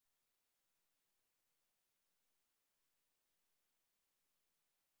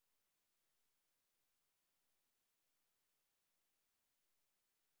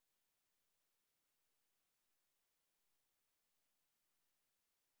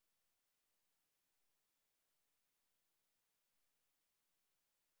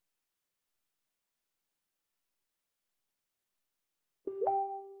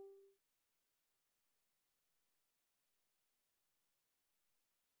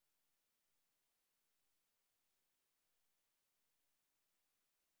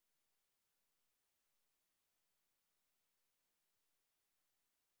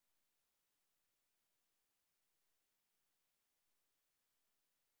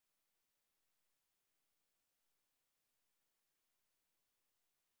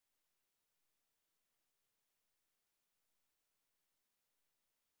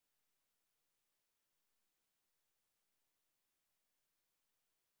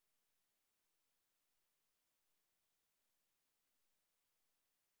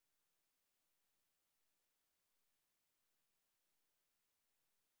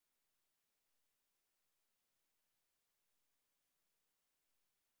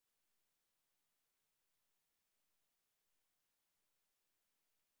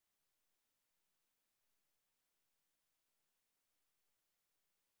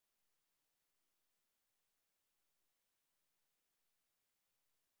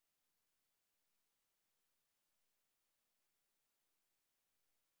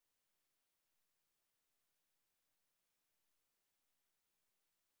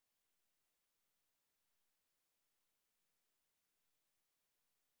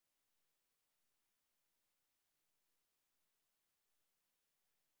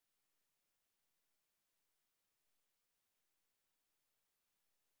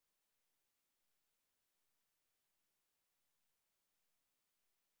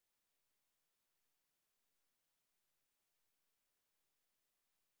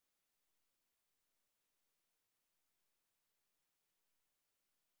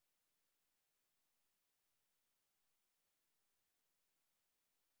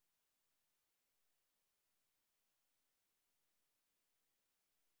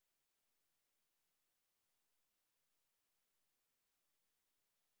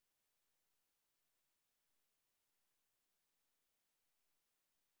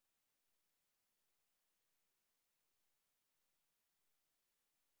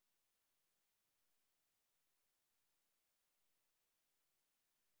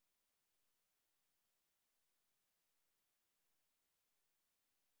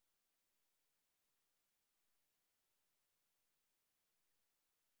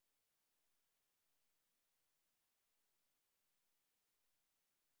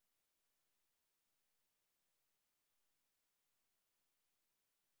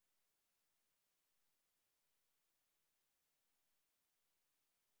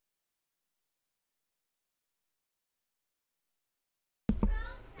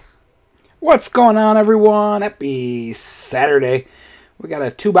What's going on, everyone? Happy Saturday. We got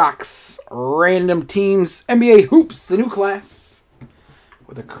a 2-box random teams NBA hoops, the new class,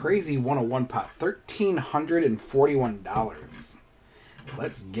 with a crazy 101 pot, $1,341.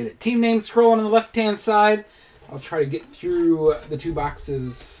 Let's get it. Team name scrolling on the left-hand side. I'll try to get through the 2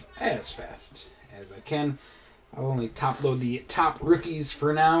 boxes as fast as I can. I'll only top load the top rookies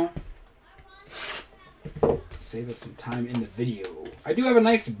for now. Save us some time in the video. I do have a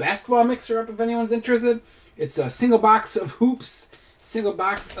nice basketball mixer up if anyone's interested. It's a single box of hoops, single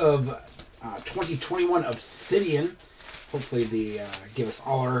box of 2021 Obsidian. Hopefully they give us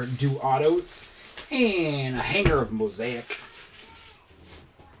all our due autos. And a hanger of Mosaic.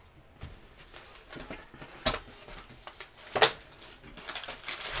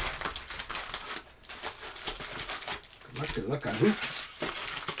 Good luck on hoops.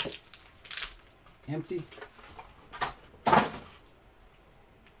 Empty. I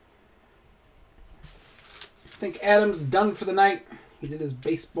think Adam's done for the night. He did his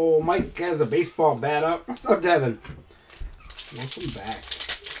baseball. Mike has a baseball bat up. What's up, Devin? Welcome back.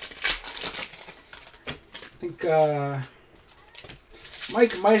 I think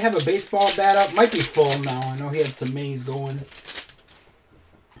Mike might have a baseball bat up. Might be full now. I know he had some minis going.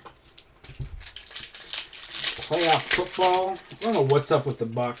 Playoff football. I don't know what's up with the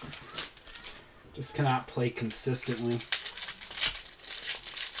Bucks. Just cannot play consistently.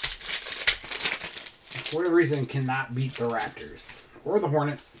 For whatever reason, cannot beat the Raptors or the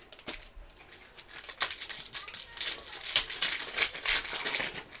Hornets.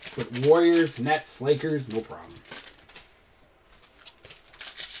 But Warriors, Nets, Lakers, no problem.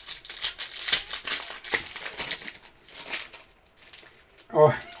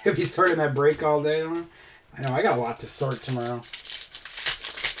 Oh, if you sorting that break all day, I know I got a lot to sort tomorrow.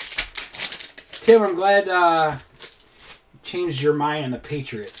 Tim, I'm glad you changed your mind on the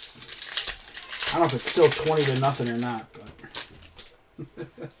Patriots. I don't know if it's still 20-0 or not, but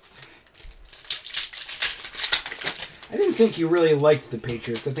I didn't think you really liked the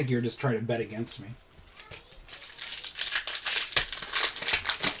Patriots. I think you were just trying to bet against me.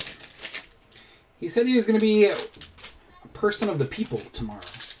 He said he was going to be a person of the people tomorrow.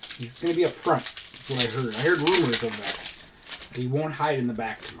 He's going to be up front. That's what I heard. I heard rumors of that. He won't hide in the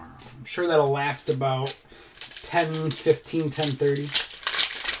back tomorrow. I'm sure that'll last about 10:15, 10:30.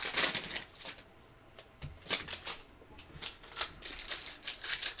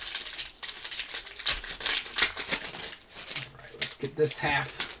 Get this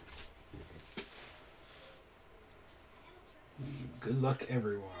half. Good luck,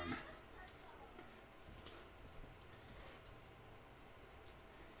 everyone.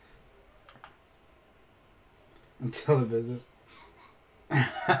 Until the visit.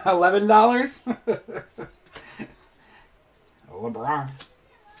 $11? LeBron.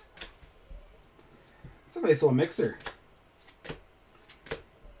 It's a nice little mixer.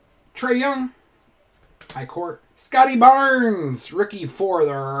 Trae Young. High court. Scotty Barnes, rookie for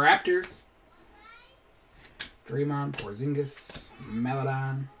the Raptors. Draymond, Porzingis,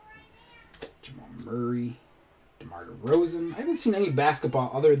 Maladon, Jamal Murray, DeMar DeRozan. I haven't seen any basketball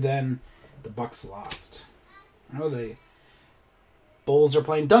other than the Bucks lost. I know the Bulls are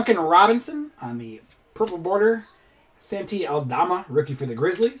playing. Duncan Robinson on the purple border. Santi Aldama, rookie for the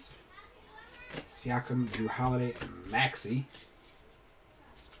Grizzlies. Siakam, Drew Holiday, and Maxey.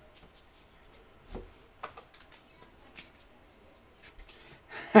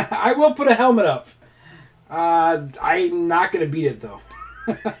 I will put a helmet up. I'm not going to beat it, though.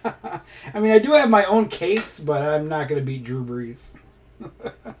 I mean, I do have my own case, but I'm not going to beat Drew Brees. I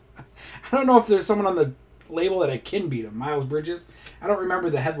don't know if there's someone on the label that I can beat him. Miles Bridges. I don't remember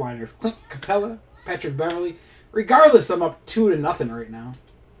the headliners. Clint Capella, Patrick Beverly. Regardless, I'm up 2-0 right now.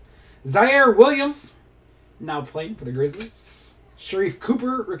 Zaire Williams, now playing for the Grizzlies. Sharif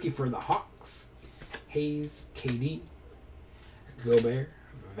Cooper, rookie for the Hawks. Hayes, KD. Gobert.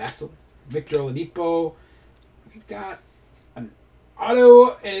 Vassell, Victor Oladipo. We've got an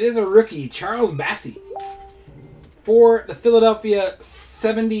auto, and it is a rookie, Charles Bassey, for the Philadelphia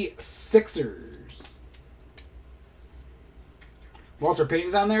 76ers. Walter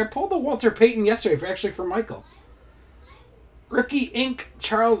Payton's on there. Pulled the Walter Payton yesterday for Michael. Rookie Inc.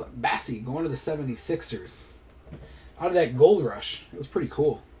 Charles Bassey going to the 76ers. Out of that gold rush. It was pretty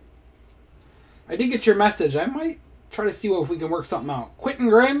cool. I did get your message. I might try to see if we can work something out. Quentin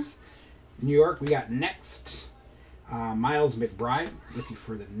Grimes, New York. We got next. Miles McBride, rookie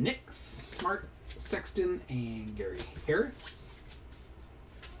for the Knicks. Smart, Sexton, and Gary Harris.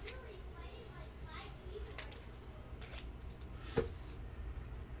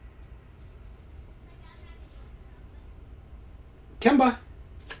 Kemba,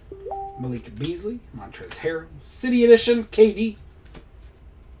 Malik Beasley, Montrezl Harrell, City Edition, KD.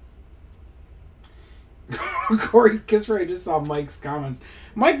 Corey Kisper, I just saw Mike's comments.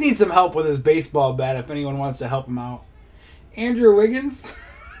 Mike needs some help with his baseball bat if anyone wants to help him out. Andrew Wiggins,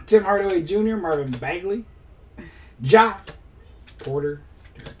 Tim Hardaway Jr., Marvin Bagley, Ja Porter,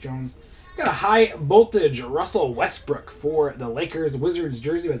 Derek Jones. Got a high voltage Russell Westbrook for the Lakers Wizards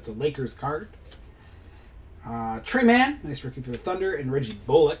jersey. That's a Lakers card. Trey Mann, nice rookie for the Thunder, and Reggie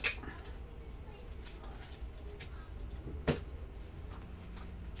Bullock.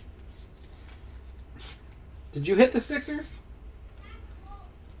 Did you hit the Sixers?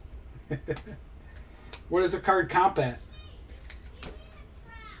 What is the card comp at?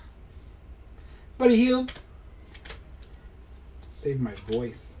 Buddy Hield. Save my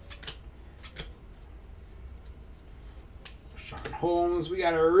voice. Sean Holmes. We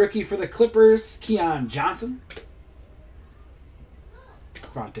got a rookie for the Clippers, Keon Johnson.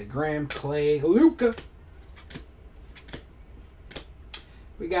 Devontae Graham, Clay, Luka.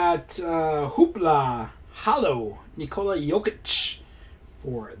 We got Hoopla, Hollow, Nikola Jokic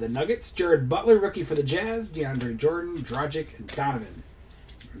for the Nuggets. Jared Butler, rookie for the Jazz. DeAndre Jordan, Dragic, and Donovan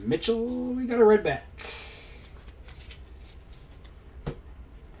Mitchell. We got a red back.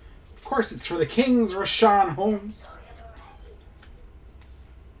 Of course, it's for the Kings, Rashawn Holmes.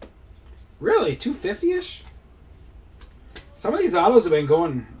 Really? 250-ish? Some of these autos have been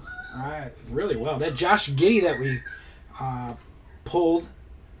going really well. That Josh Giddey that we pulled,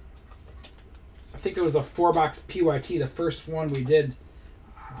 I think it was a 4-box PYT, the first one we did.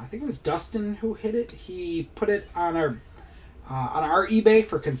 I think it was Dustin who hit it. He put it on our eBay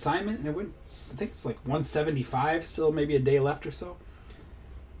for consignment, and it went, I think it's like 175, still maybe a day left or so.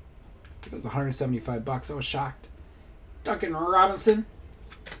 I think it was $175. I was shocked. Duncan Robinson.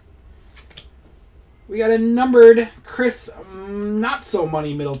 We got a numbered Chris Not So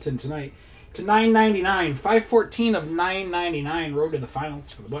Money Middleton tonight to $9.99. 514 of $9.99. Road to the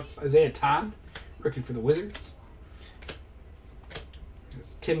finals for the Bucks. Isaiah Todd, rookie for the Wizards.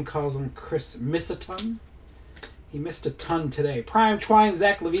 As Tim calls him, Chris Miss-a-ton. He missed a ton today. Prime Twine,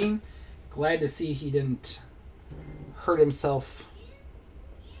 Zach LaVine. Glad to see he didn't hurt himself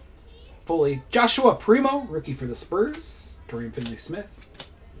fully. Joshua Primo, rookie for the Spurs. Dorian Finney-Smith.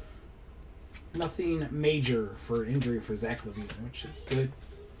 Nothing major for an injury for Zach LaVine, which is good.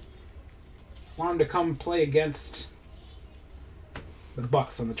 Want him to come play against the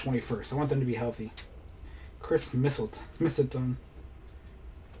Bucks on the 21st. I want them to be healthy. Chris Middleton.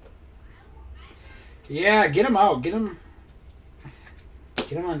 Yeah, get him out. Get him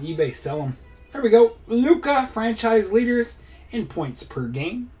on eBay. Sell him. There we go. Luka, franchise leaders in points per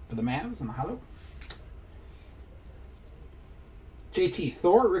game for the Mavs and the Hollow. JT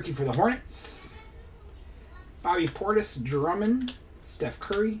Thor, rookie for the Hornets. Bobby Portis, Drummond, Steph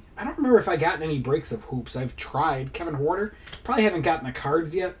Curry. I don't remember if I got any breaks of hoops. I've tried. Kevin Huerter. Probably haven't gotten the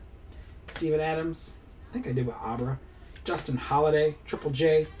cards yet. Steven Adams. I think I did with Abra. Justin Holiday, Triple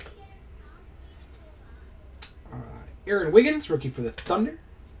J. Aaron Wiggins, rookie for the Thunder.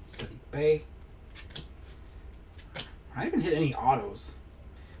 Saddiq Bey. I haven't hit any autos.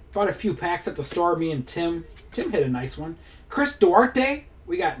 Bought a few packs at the store, me and Tim. Tim hit a nice one. Chris Duarte,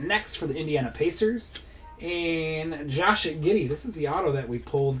 we got next for the Indiana Pacers. And Josh Giddey. This is the auto that we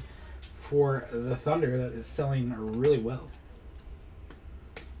pulled for the Thunder that is selling really well.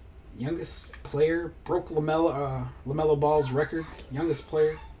 Youngest player, broke LaMelo Ball's record. Youngest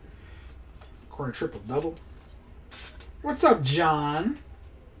player. Corner triple-double. What's up, John?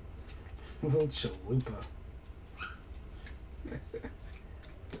 Little chalupa.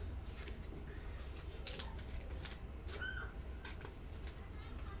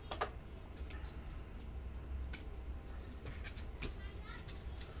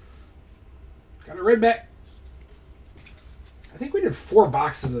 Got a red back. I think we did 4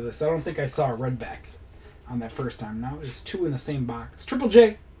 boxes of this. I don't think I saw a red back on that first time. Now there's 2 in the same box. Triple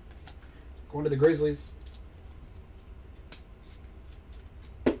J. Going to the Grizzlies.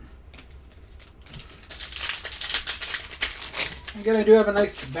 Again, I do have a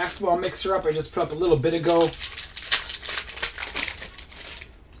nice basketball mixer up. I just put up a little bit ago.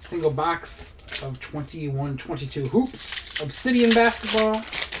 Single box of 21-22 hoops. Obsidian basketball.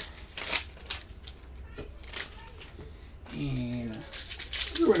 And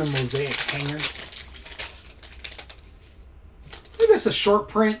we're in a mosaic hanger. Look at this, a short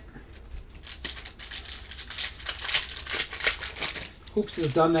print. Hoops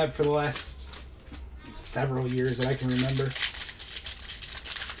has done that for the last several years that I can remember.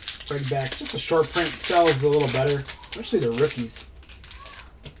 Red back, just a short print sells a little better, especially the rookies.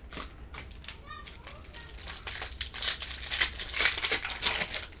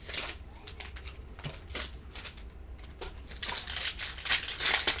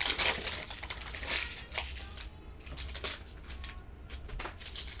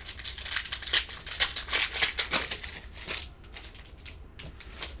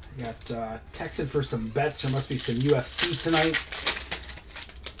 texted for some bets. There must be some UFC tonight.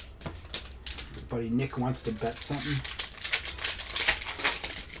 Buddy Nick wants to bet something.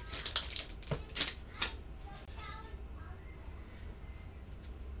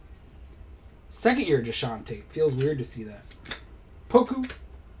 Second year Deshaun Tate. Feels weird to see that. Poku.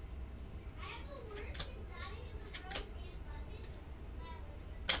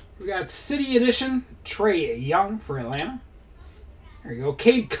 We got City Edition. Trae Young for Atlanta. There you go.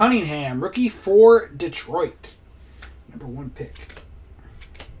 Cade Cunningham, rookie for Detroit. Number 1 pick.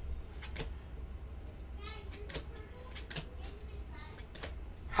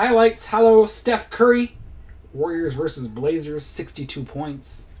 Highlights. Hello, Steph Curry. Warriors versus Blazers, 62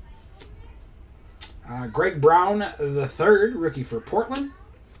 points. Greg Brown III, rookie for Portland.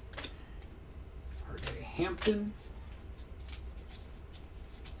 RJ Hampton.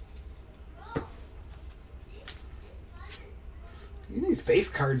 These base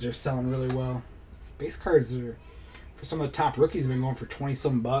cards are selling really well. Base cards are, for some of the top rookies, have been going for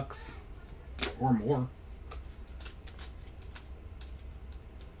 20-some bucks or more.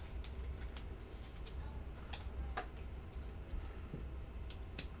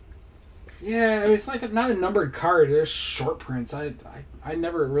 Yeah, it's like not a numbered card. There's short prints. I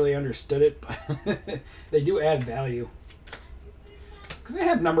never really understood it, but they do add value. Because they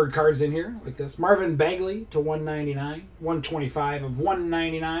have numbered cards in here, like this. Marvin Bagley to 199. 125 of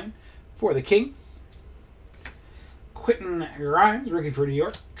 199 for the Kings. Quentin Grimes, rookie for New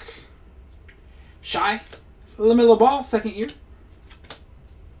York. Shy. LaMelo Ball, second year.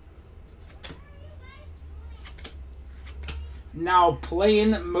 Now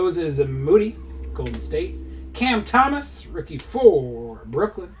playing Moses Moody, Golden State. Cam Thomas, rookie for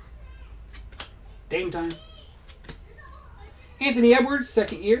Brooklyn. Dame time. Anthony Edwards,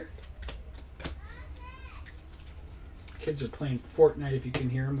 second year. Kids are playing Fortnite if you can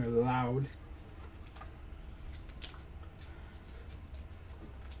hear them. They're loud.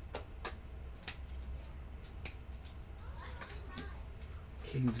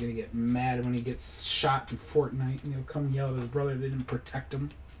 King's going to get mad when he gets shot in Fortnite, and he'll come yell at his brother they didn't protect him.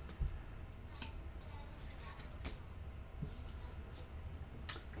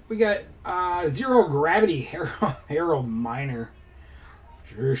 We got Zero Gravity Harold Miner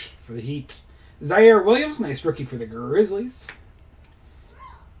for the Heat. Zaire Williams, nice rookie for the Grizzlies.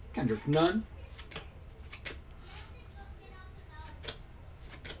 Kendrick Nunn.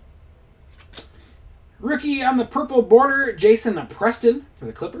 Rookie on the purple border, Jason Preston for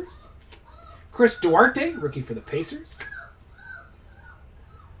the Clippers. Chris Duarte, rookie for the Pacers.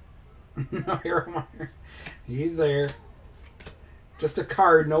 No, Harold Miner. He's there. Just a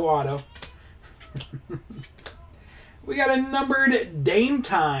card, no auto. We got a numbered Dame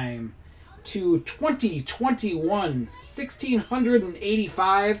time to 2021.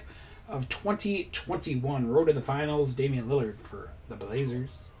 1,685 of 2021. Road to the finals, Damian Lillard for the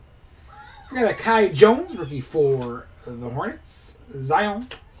Blazers. We got a Kai Jones, rookie for the Hornets. Zion,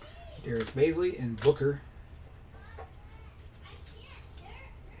 Darius Bazley, and Booker.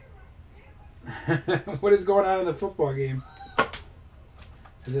 What is going on in the football game?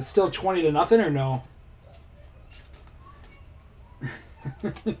 Is it still 20-0 or no?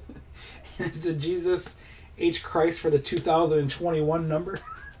 Is it Jesus H. Christ for the 2021 number?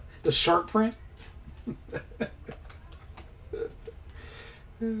 The sharp print?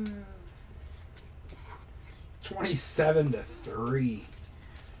 27-3.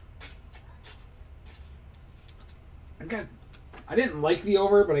 I didn't like the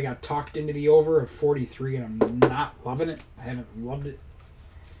over, but I got talked into the over of 43, and I'm not loving it. I haven't loved it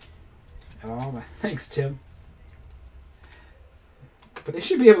at all. But thanks, Tim. But they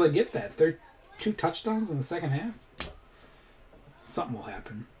should be able to get that. They're 2 touchdowns in the second half. Something will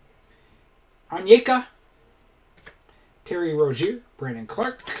happen. Onyeka, Terry Rozier, Brandon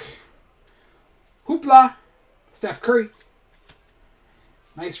Clark, Hoopla, Steph Curry.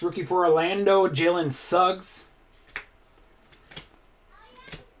 Nice rookie for Orlando, Jalen Suggs.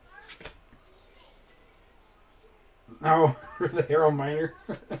 Oh, the Harold Miner.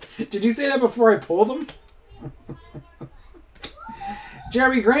 Did you say that before I pulled them?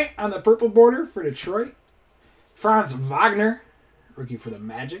 Jeremy Grant on the purple border for Detroit. Franz Wagner, rookie for the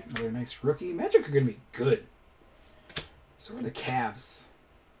Magic. Another nice rookie. Magic are going to be good. So are the Cavs.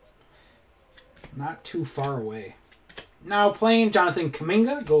 Not too far away. Now playing Jonathan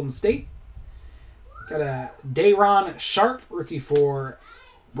Kuminga, Golden State. Got a Day'Ron Sharpe, rookie for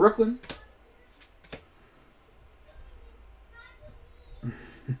Brooklyn.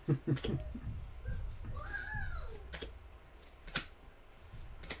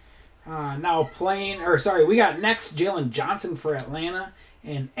 Now playing, we got next Jalen Johnson for Atlanta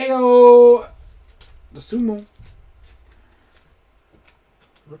And Ao the Sumo.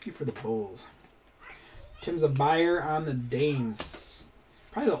 Rookie for the Bulls. Tim's a buyer on the Danes.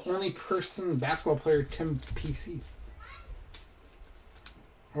 Probably the only basketball player Tim PCs.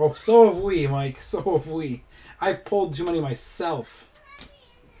 Oh, so have we, Mike. So have we. I've pulled too many myself.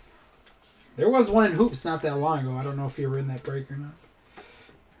 There was one in Hoops not that long ago. I don't know if you were in that break or not.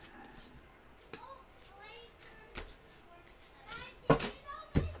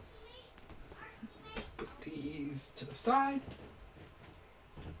 Put these to the side.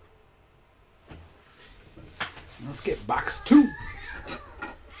 Let's get box 2.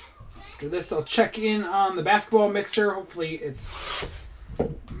 After this, I'll check in on the basketball mixer. Hopefully it's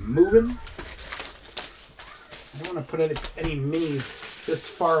moving. I don't want to put any minis this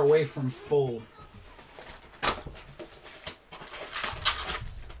far away from full.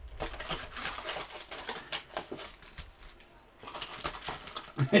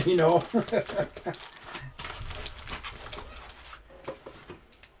 You know.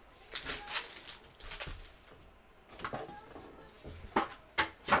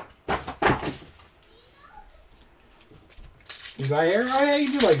 Zaire? Oh yeah,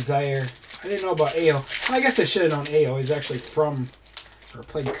 you do like Zaire. I didn't know about Ao. Well, I guess I should have known Ao. He's actually from, or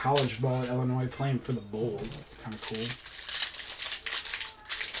played college ball at Illinois, playing for the Bulls. Kind of cool.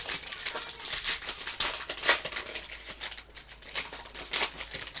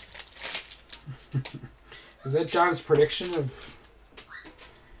 Is that John's prediction of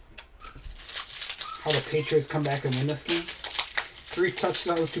how the Patriots come back and win this game? 3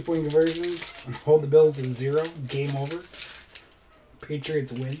 touchdowns, 2-point conversions, and hold the Bills to 0. Game over.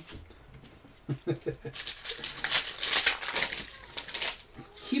 Patriots win.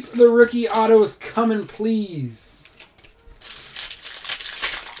 Keep the rookie autos coming, please.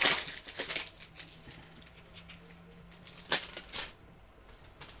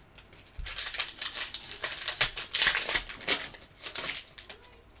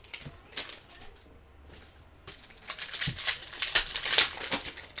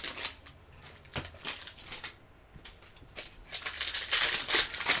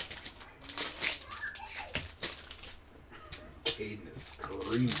 Caden is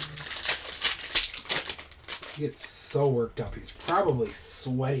screaming. He gets so worked up. He's probably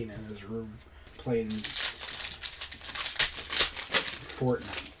sweating in his room playing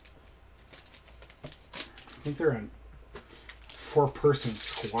Fortnite. I think they're on 4-person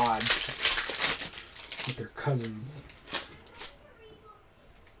squads with their cousins.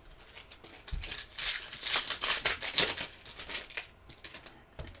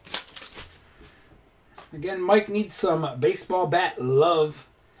 Again, Mike needs some baseball bat love.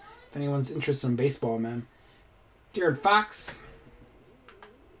 If anyone's interested in baseball, man. De'Aaron Fox.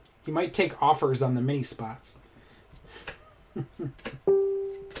 He might take offers on the mini spots.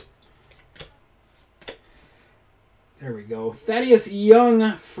 There we go. Thaddeus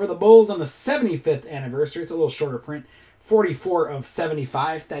Young for the Bulls on the 75th anniversary. It's a little shorter print. 44 of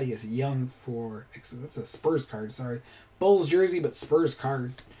 75. Thaddeus Young for... That's a Spurs card, sorry. Bulls jersey, but Spurs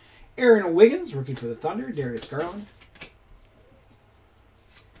card. Aaron Wiggins, rookie for the Thunder. Darius Garland.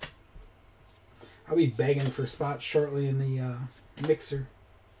 I'll be begging for spots shortly in the mixer.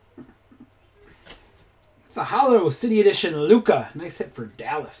 It's a Hollow City Edition Luka. Nice hit for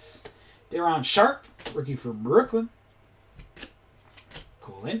Dallas. Daron Sharp, rookie for Brooklyn.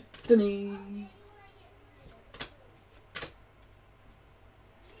 Cole Anthony.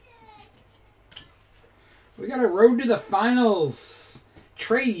 We got a road to the finals.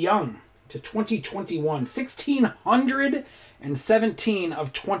 Trae Young to 2021. 1,617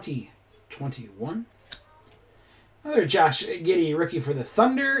 of 2021. Another Josh Giddey, rookie for the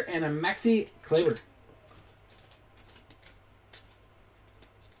Thunder. And a Maxi Kleber.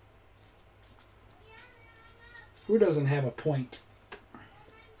 Who doesn't have a point?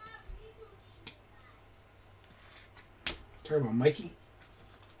 Talking about Mikey.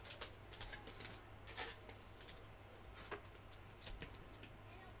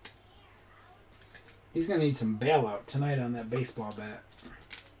 He's going to need some bailout tonight on that baseball bat.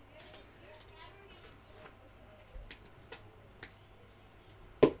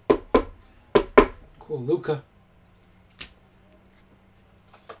 Cool, Luka.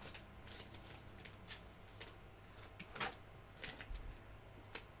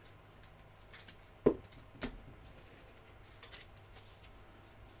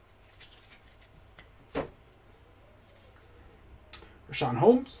 Rashawn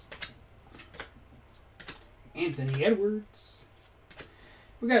Holmes. Anthony Edwards.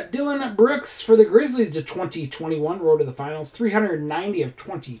 We got Dylan Brooks for the Grizzlies to 2021. Road to the finals. 390 of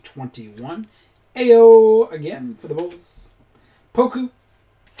 2021. Ao again for the Bulls. Poku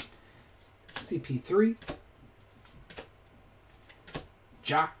CP3.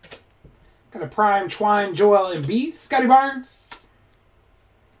 Ja. Got a Prime Twine Joel Embiid. Scotty Barnes.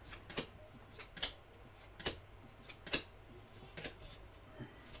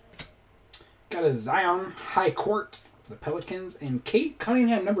 Got a Zion High Court for the Pelicans. And Kate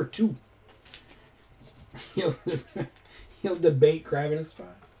Cunningham, number 2. He'll debate grabbing a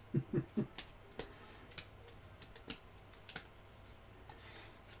spot.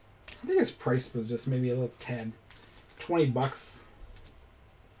 I think his price was just maybe a little tad. $20.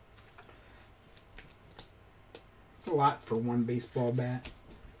 It's a lot for one baseball bat.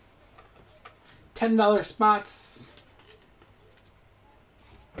 $10 spots.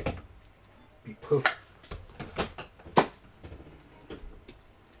 Be perfect.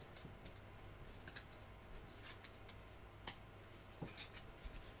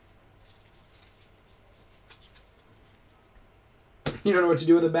 You don't know what to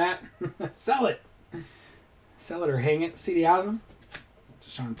do with a bat? Sell it. Sell it or hang it. CD Osmond.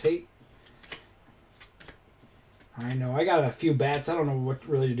 Deshaun Tate. I know. I got a few bats. I don't know what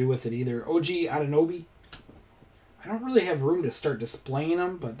really to do with it either. OG Anunoby. I don't really have room to start displaying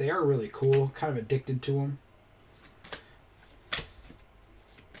them, but they are really cool. Kind of addicted to them.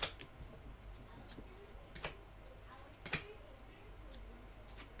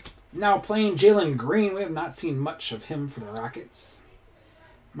 Now playing Jalen Green. We have not seen much of him for the Rockets.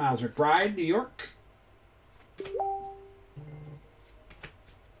 Miles McBride, New York.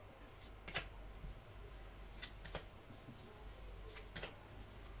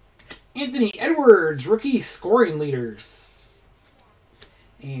 Anthony Edwards, rookie scoring leaders.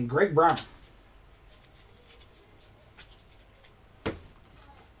 And Greg Brown.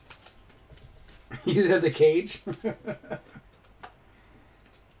 Use it at the cage.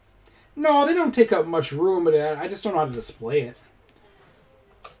 No, they don't take up much room, but I just don't know how to display it.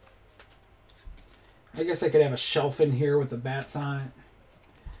 I guess I could have a shelf in here with the bats on it.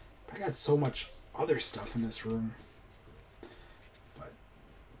 I got so much other stuff in this room. But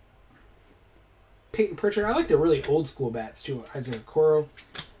Peyton Pritchard. I like the really old school bats too. Isaac Okoro.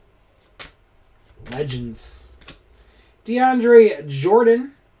 Legends. DeAndre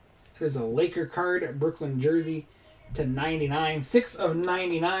Jordan. That is a Laker card. Brooklyn jersey to 99. 6 of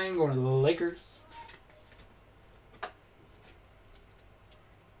 99 going to the Lakers.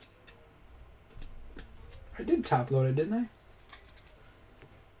 I did top load it, didn't I?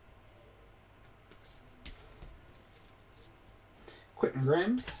 Quentin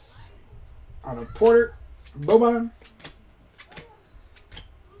Grimes. Otto Porter. Boban.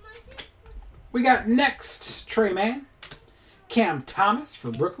 We got next Trey Mann. Cam Thomas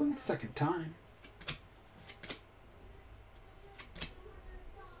for Brooklyn. Second time.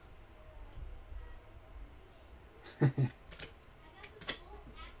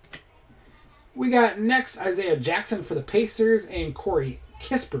 We got next Isaiah Jackson for the Pacers and Corey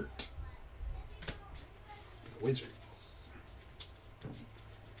Kispert. Wizards.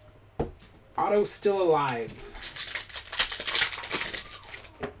 Otto still alive.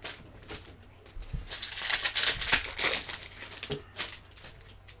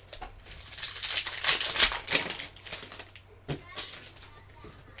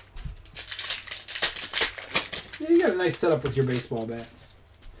 Yeah, you got a nice setup with your baseball bats.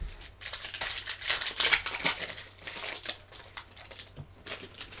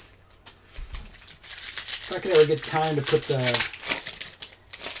 If I could ever get time to put the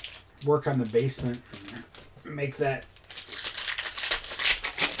work on the basement, make that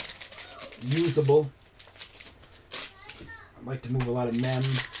usable. I'd like to move a lot of mem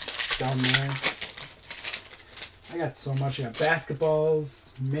down there. I got so much. I got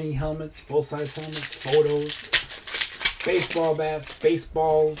basketballs, mini helmets, full-size helmets, photos, baseball bats,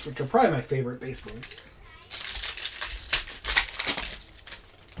 baseballs, which are probably my favorite baseballs.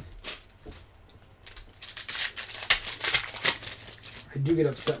 I do get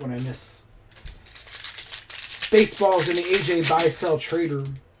upset when I miss baseballs in the AJ buy-sell trade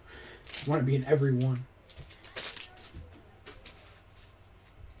room. I want to be in every one.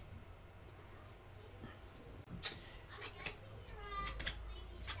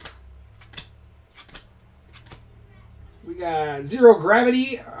 We got Zero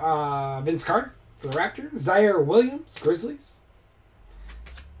Gravity, Vince Carter for the Raptors. Zaire Williams, Grizzlies.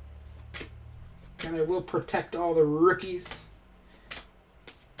 And I will protect all the rookies.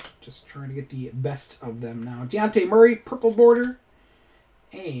 Just trying to get the best of them now. Deontay Murray, purple border.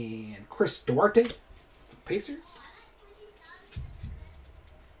 And Chris Duarte, Pacers.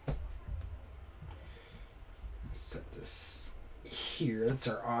 Let's set this here. That's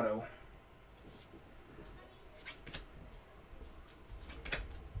our auto.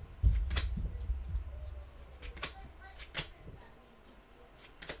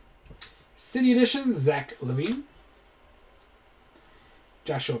 City Edition, Zach LaVine.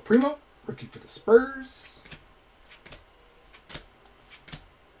 Joshua Primo, rookie for the Spurs.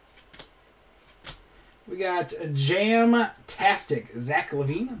 We got Jam-tastic, Zach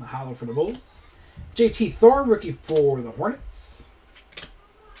LaVine on the hollow for the Bulls. JT Thor, rookie for the Hornets.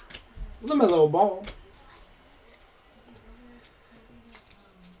 LaMelo Ball.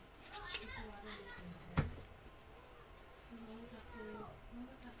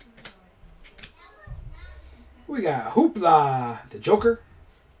 We got Hoopla, the Joker.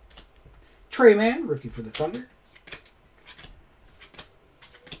 Trey Mann, rookie for the Thunder.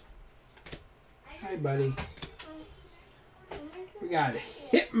 Hi, buddy. We got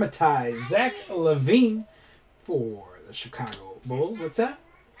Hypnotize, Zach LaVine for the Chicago Bulls. What's that?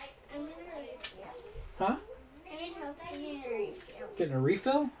 Huh? Getting a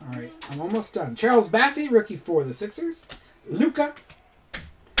refill? All right, I'm almost done. Charles Bassey, rookie for the Sixers. Luka.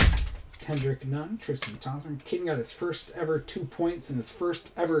 Kendrick Nunn, Tristan Thompson. Kid got his first ever 2 points in his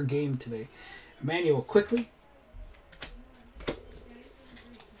first ever game today. Emmanuel Quickly.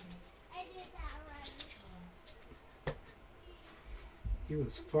 He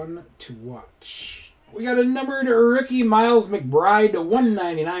was fun to watch. We got a numbered rookie, Miles McBride, to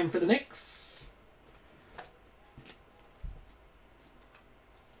 199 for the Knicks.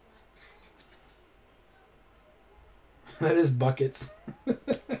 That is buckets.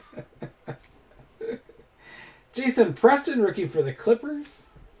 Jason Preston, rookie for the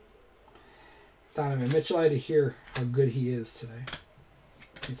Clippers. Donovan Mitchell, I had to hear how good he is today.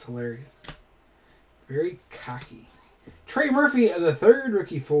 He's hilarious. Very cocky. Trey Murphy, the third,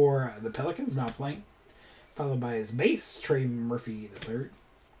 rookie for the Pelicans, not playing. Followed by his base, Trey Murphy, the third.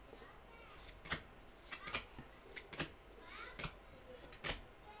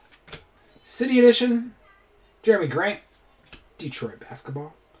 City Edition, Jeremy Grant, Detroit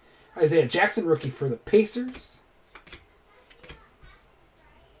basketball. Isaiah Jackson, rookie for the Pacers.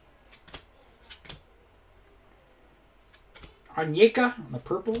 Onyeka on the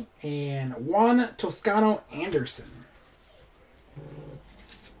purple. And Juan Toscano Anderson.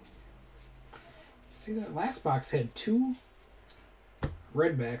 See, that last box had 2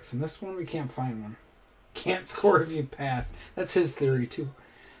 red backs, and this one we can't find one. Can't score if you pass. That's his theory, too.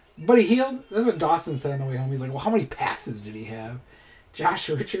 Buddy Hield, that's what Dawson said on the way home. He's like, well, how many passes did he have? Josh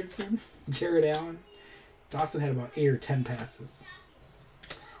Richardson, Jared Allen. Dawson had about 8 or 10 passes.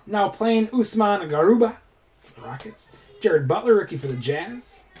 Now playing Usman Garuba for the Rockets. Jared Butler, rookie for the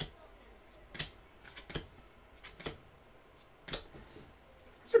Jazz.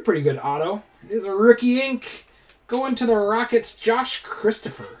 It's a pretty good auto. It is a rookie ink. Going to the Rockets, Josh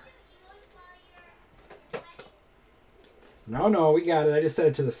Christopher. No, we got it. I just set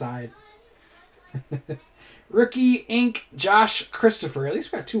it to the side. Rookie ink, Josh Christopher. At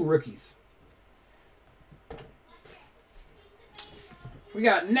least we got 2 rookies. We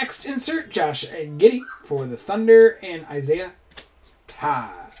got next insert, Josh Giddey for the Thunder and Isaiah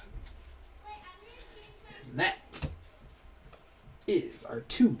Todd. And that is our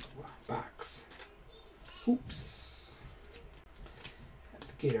 2-box. Oops.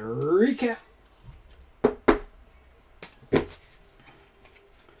 Let's get a recap.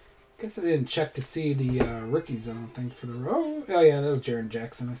 Guess I didn't check to see the rookies, I don't think, for the row. Oh, yeah, that was Jaren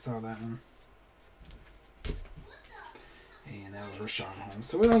Jackson. I saw that one. And that was Rashawn Holmes.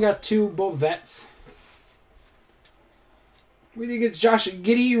 So we only got 2, both vets. We did get Josh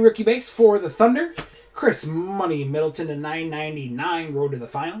Giddey, rookie base for the Thunder. Chris Money Middleton to 999, road to the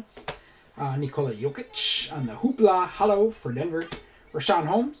finals. Nikola Jokic on the Hoopla Hollow for Denver. Rashawn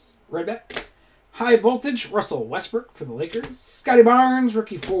Holmes, redback. High voltage, Russell Westbrook for the Lakers. Scotty Barnes,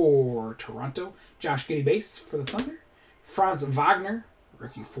 rookie for Toronto. Josh Giddey base for the Thunder. Franz Wagner,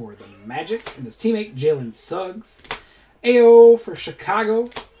 rookie for the Magic. And his teammate, Jalen Suggs. AO for Chicago.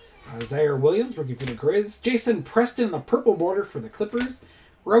 Zaire Williams, rookie for the Grizz. Jason Preston, the purple border for the Clippers.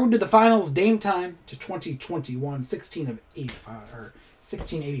 Road to the finals, Dame time to 2021.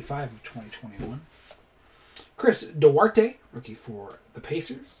 1685 of 2021. Chris Duarte, rookie for the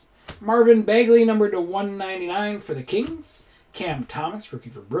Pacers. Marvin Bagley, numbered to 199 for the Kings. Cam Thomas,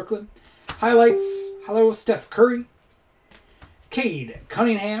 rookie for Brooklyn. Highlights, hello, Steph Curry. Cade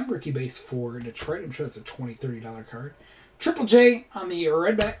Cunningham, rookie base for Detroit. I'm sure that's a $20, $30 card. Triple J on the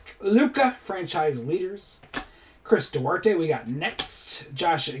redback. Luka, franchise leaders. Chris Duarte, we got next.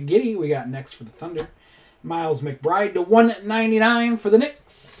 Josh Giddey, we got next for the Thunder. Miles McBride to 199 for the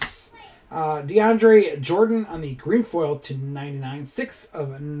Knicks. DeAndre Jordan on the green foil to 99, 6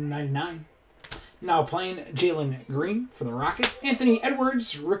 of 99. Now playing Jalen Green for the Rockets. Anthony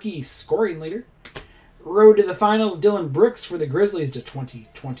Edwards, rookie scoring leader. Road to the finals, Dylan Brooks for the Grizzlies to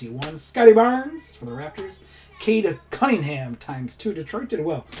 2021. Scotty Barnes for the Raptors. Cade Cunningham ×2. Detroit did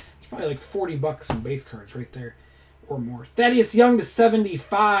well. It's probably like $40 in base cards right there or more. Thaddeus Young to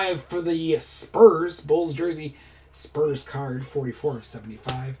 75 for the Spurs. Bulls jersey, Spurs card, 44 of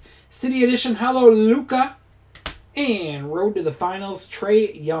 75. City Edition, Hello Luca. And Road to the finals,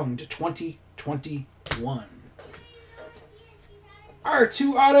 Trae Young to 2021. Our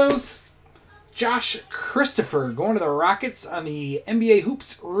 2 autos. Josh Christopher going to the Rockets on the NBA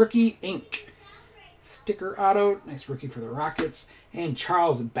Hoops Rookie Ink. Sticker auto. Nice rookie for the Rockets. And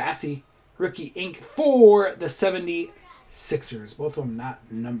Charles Bassey Rookie Ink for the 76ers. Both of them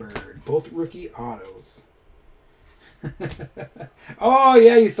not numbered. Both rookie autos. Oh,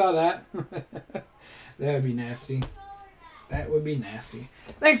 yeah, you saw that. That would be nasty. That would be nasty.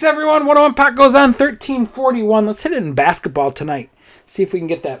 Thanks, everyone. 101 Pack goes on 1341. Let's hit it in basketball tonight. See if we can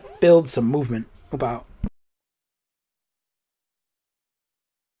get that filled some movement about.